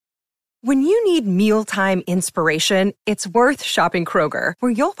When you need mealtime inspiration, it's worth shopping Kroger,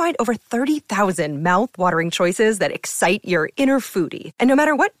 where you'll find over 30,000 mouth-watering choices that excite your inner foodie. And no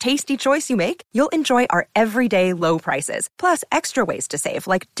matter what tasty choice you make, you'll enjoy our everyday low prices, plus extra ways to save,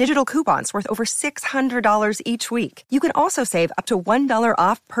 like digital coupons worth over $600 each week. You can also save up to $1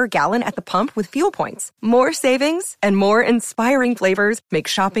 off per gallon at the pump with fuel points. More savings and more inspiring flavors make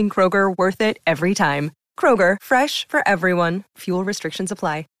shopping Kroger worth it every time. Kroger, fresh for everyone. Fuel restrictions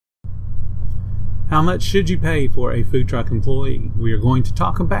apply. How much should you pay for a food truck employee? We are going to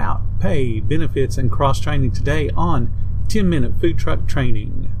talk about pay, benefits, and cross-training today on 10-Minute Food Truck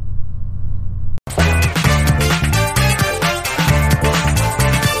Training.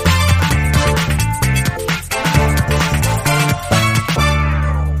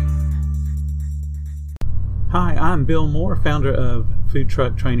 Hi, I'm Bill Moore, founder of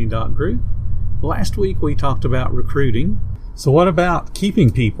foodtrucktraining.group. Last week we talked about recruiting. So what about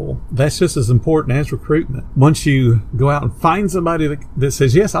keeping people? That's just as important as recruitment. Once you go out and find somebody that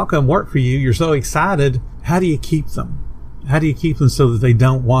says, yes, I'll come work for you, you're so excited. How do you keep them? How do you keep them so that they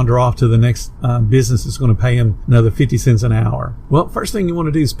don't wander off to the next business that's going to pay them another 50 cents an hour? Well, first thing you want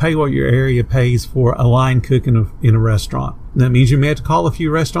to do is pay what your area pays for a line cook in a restaurant. And that means you may have to call a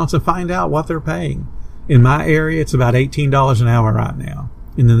few restaurants and find out what they're paying. In my area, it's about $18 an hour right now.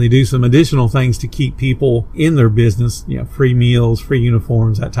 And then they do some additional things to keep people in their business, free meals, free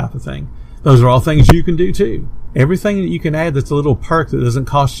uniforms, that type of thing. Those are all things you can do too. Everything that you can add that's a little perk that doesn't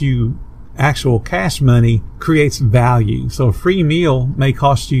cost you actual cash money creates value. So a free meal may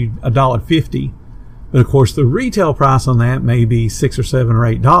cost you $1.50, but of course the retail price on that may be $6 or $7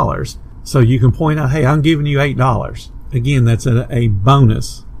 or $8. So you can point out, hey, I'm giving you $8. Again, that's a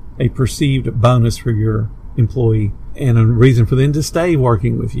bonus, a perceived bonus for your employee, and a reason for them to stay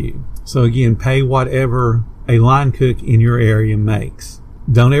working with you. So again, pay whatever a line cook in your area makes.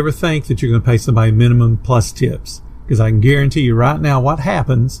 Don't ever think that you're going to pay somebody minimum plus tips, because I can guarantee you right now what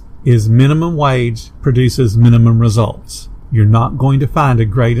happens is minimum wage produces minimum results. You're not going to find a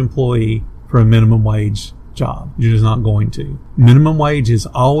great employee for a minimum wage job. You're just not going to. Minimum wage has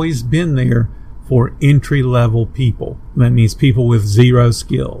always been there for entry-level people. That means people with zero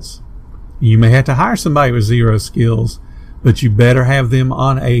skills. You may have to hire somebody with zero skills, but you better have them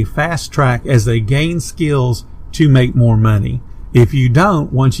on a fast track as they gain skills to make more money. If you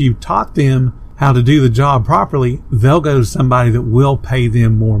don't, once you've taught them how to do the job properly, they'll go to somebody that will pay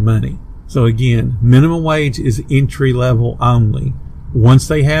them more money. So again, minimum wage is entry level only. Once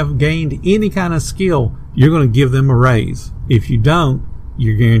they have gained any kind of skill, you're going to give them a raise. If you don't,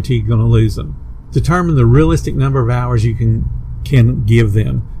 you're guaranteed going to lose them. Determine the realistic number of hours you can give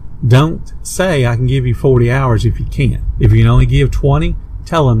them. Don't say, I can give you 40 hours if you can't. If you can only give 20,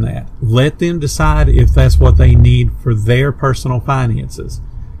 tell them that. Let them decide if that's what they need for their personal finances.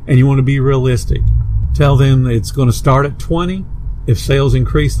 And you want to be realistic. Tell them that it's going to start at 20. If sales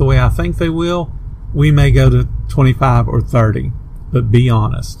increase the way I think they will, we may go to 25 or 30. But be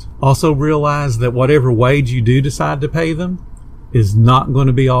honest. Also realize that whatever wage you do decide to pay them is not going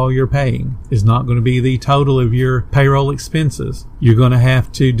to be all you're paying, is not going to be the total of your payroll expenses. You're going to have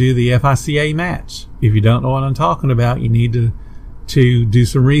to do the FICA match. If you don't know what I'm talking about, you need to do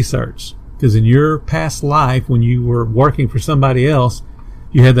some research. Because in your past life, when you were working for somebody else,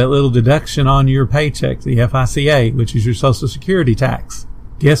 you had that little deduction on your paycheck, the FICA, which is your Social Security tax.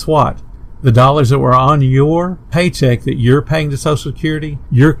 Guess what? The dollars that were on your paycheck that you're paying to Social Security,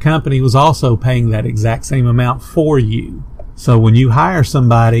 your company was also paying that exact same amount for you. So when you hire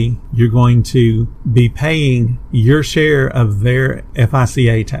somebody, you're going to be paying your share of their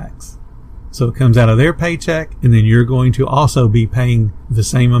FICA tax. So it comes out of their paycheck, and then you're going to also be paying the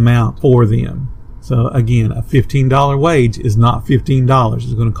same amount for them. So again, a $15 wage is not $15.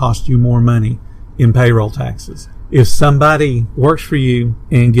 It's going to cost you more money in payroll taxes. If somebody works for you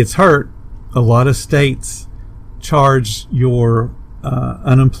and gets hurt, a lot of states charge your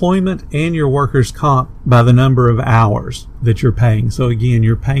unemployment and your workers' comp by the number of hours that you're paying. So again,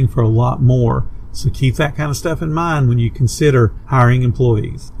 you're paying for a lot more. So keep that kind of stuff in mind when you consider hiring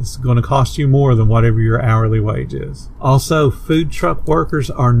employees. It's going to cost you more than whatever your hourly wage is. Also, food truck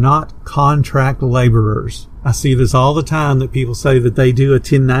workers are not contract laborers. I see this all the time that people say that they do a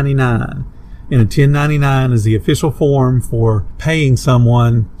 1099. And a 1099 is the official form for paying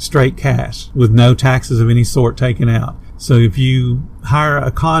someone straight cash with no taxes of any sort taken out. So if you hire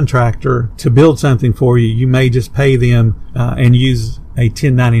a contractor to build something for you, you may just pay them and use a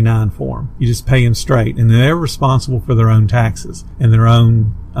 1099 form. You just pay them straight, and they're responsible for their own taxes and their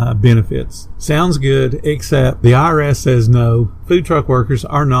own benefits. Sounds good, except the IRS says no, food truck workers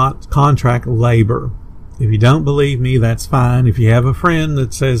are not contract labor. If you don't believe me, that's fine. If you have a friend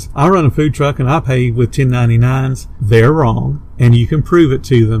that says, I run a food truck and I pay with 1099s, they're wrong, and you can prove it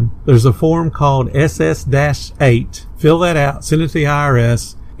to them. There's a form called SS-8. Fill that out, send it to the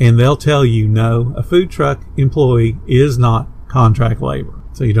IRS, and they'll tell you, no, a food truck employee is not contract labor.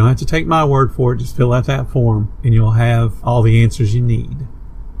 So you don't have to take my word for it. Just fill out that form and you'll have all the answers you need.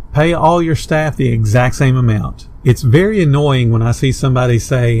 Pay all your staff the exact same amount. It's very annoying when I see somebody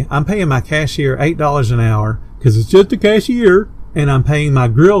say, I'm paying my cashier $8 an hour because it's just a cashier, and I'm paying my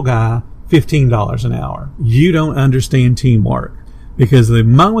grill guy $15 an hour. You don't understand teamwork, because the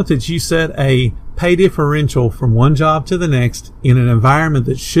moment that you set a pay differential from one job to the next in an environment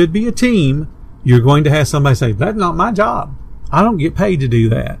that should be a team, you're going to have somebody say, that's not my job. I don't get paid to do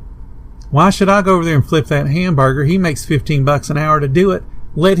that. Why should I go over there and flip that hamburger? He makes $15 an hour to do it.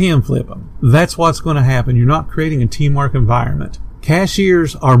 Let him flip them. That's what's going to happen. You're not creating a teamwork environment.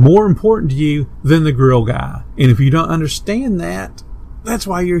 Cashiers are more important to you than the grill guy. And if you don't understand that, that's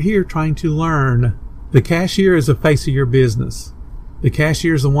why you're here trying to learn. The cashier is the face of your business. The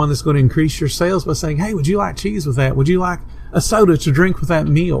cashier is the one that's going to increase your sales by saying, hey, would you like cheese with that? Would you like a soda to drink with that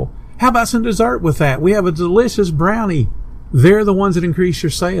meal? How about some dessert with that? We have a delicious brownie. They're the ones that increase your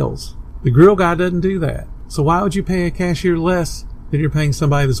sales. The grill guy doesn't do that. So why would you pay a cashier less than you're paying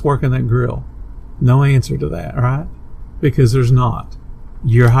somebody that's working that grill? No answer to that, right? Because there's not.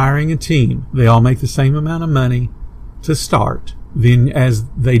 You're hiring a team. They all make the same amount of money to start. Then as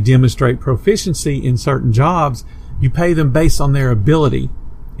they demonstrate proficiency in certain jobs, you pay them based on their ability,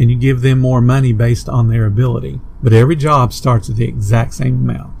 and you give them more money based on their ability. But every job starts at the exact same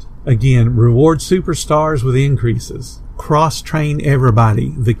amount. Again, reward superstars with increases. Cross-train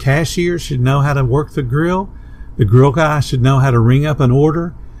everybody. The cashier should know how to work the grill. The grill guy should know how to ring up an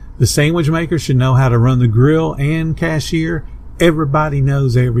order. The sandwich maker should know how to run the grill and cashier. Everybody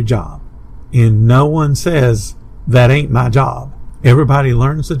knows every job. And no one says, that ain't my job. Everybody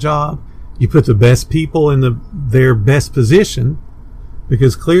learns the job. You put the best people in their best position,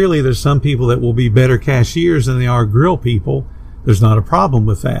 because clearly there's some people that will be better cashiers than they are grill people. There's not a problem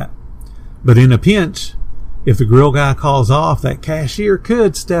with that. But in a pinch, if the grill guy calls off, that cashier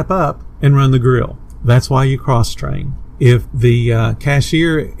could step up and run the grill. That's why you cross-train. If the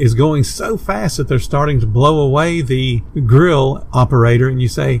cashier is going so fast that they're starting to blow away the grill operator, and you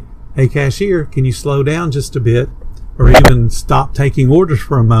say, hey, cashier, can you slow down just a bit, or even stop taking orders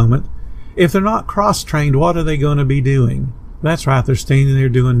for a moment? If they're not cross-trained, what are they going to be doing? That's right, they're standing there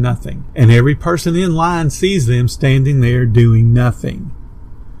doing nothing. And every person in line sees them standing there doing nothing.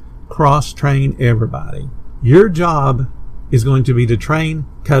 Cross-train everybody. Your job is going to be to train,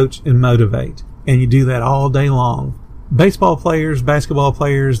 coach, and motivate. And you do that all day long. Baseball players, basketball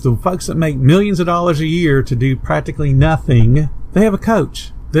players, the folks that make millions of dollars a year to do practically nothing, they have a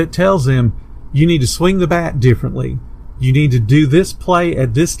coach that tells them, you need to swing the bat differently. You need to do this play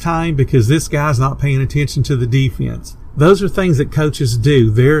at this time because this guy's not paying attention to the defense. Those are things that coaches do.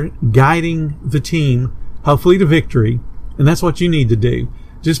 They're guiding the team, hopefully to victory, and that's what you need to do.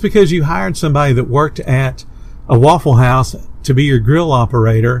 Just because you hired somebody that worked at a Waffle House to be your grill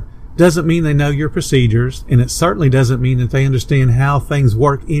operator doesn't mean they know your procedures, and it certainly doesn't mean that they understand how things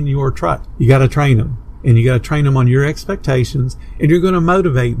work in your truck. You got to train them, and you got to train them on your expectations, and you're going to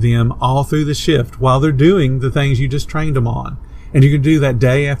motivate them all through the shift while they're doing the things you just trained them on. And you can do that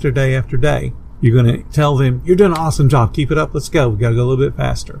day after day after day. You're going to tell them, you're doing an awesome job. Keep it up. Let's go. We've got to go a little bit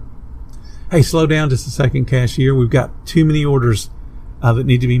faster. Hey, slow down just a second, cashier. We've got too many orders that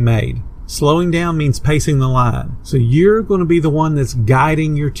need to be made. Slowing down means pacing the line. So you're going to be the one that's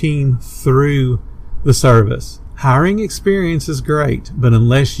guiding your team through the service. Hiring experience is great, but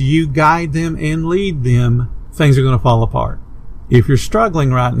unless you guide them and lead them, things are going to fall apart. If you're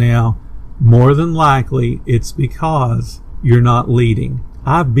struggling right now, more than likely it's because you're not leading.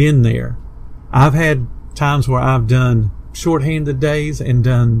 I've been there. I've had times where I've done shorthanded days and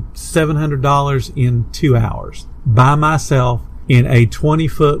done $700 in 2 hours by myself in a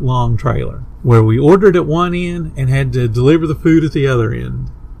 20-foot long trailer where we ordered at one end and had to deliver the food at the other end.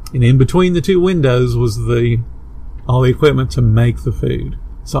 And in between the two windows was all the equipment to make the food.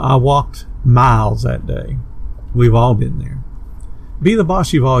 So I walked miles that day. We've all been there. Be the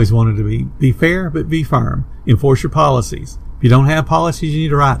boss you've always wanted to be. Be fair, but be firm. Enforce your policies. If you don't have policies, you need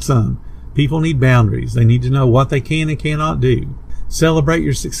to write some. People need boundaries. They need to know what they can and cannot do. Celebrate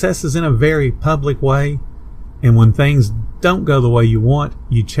your successes in a very public way. And when things don't go the way you want,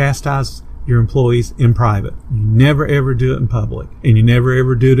 you chastise your employees in private. You never ever do it in public. And you never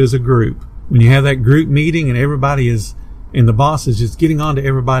ever do it as a group. When you have that group meeting and everybody and the boss is just getting on to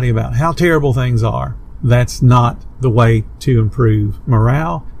everybody about how terrible things are, That's not the way to improve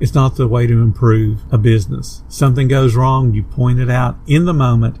morale. It's not the way to improve a business. Something goes wrong, you point it out in the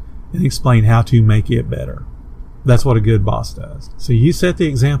moment and explain how to make it better. That's what a good boss does. So you set the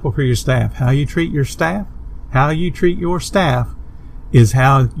example for your staff. How you treat your staff, how you treat your staff is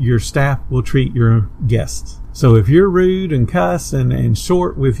how your staff will treat your guests. So if you're rude and cuss and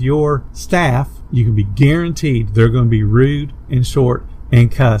short with your staff, you can be guaranteed they're going to be rude and short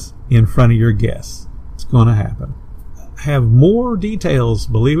and cuss in front of your guests. It's going to happen. Have more details,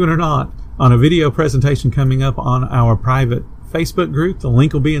 believe it or not, on a video presentation coming up on our private Facebook group. The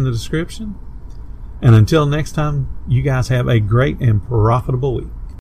link will be in the description. And until next time, you guys have a great and profitable week.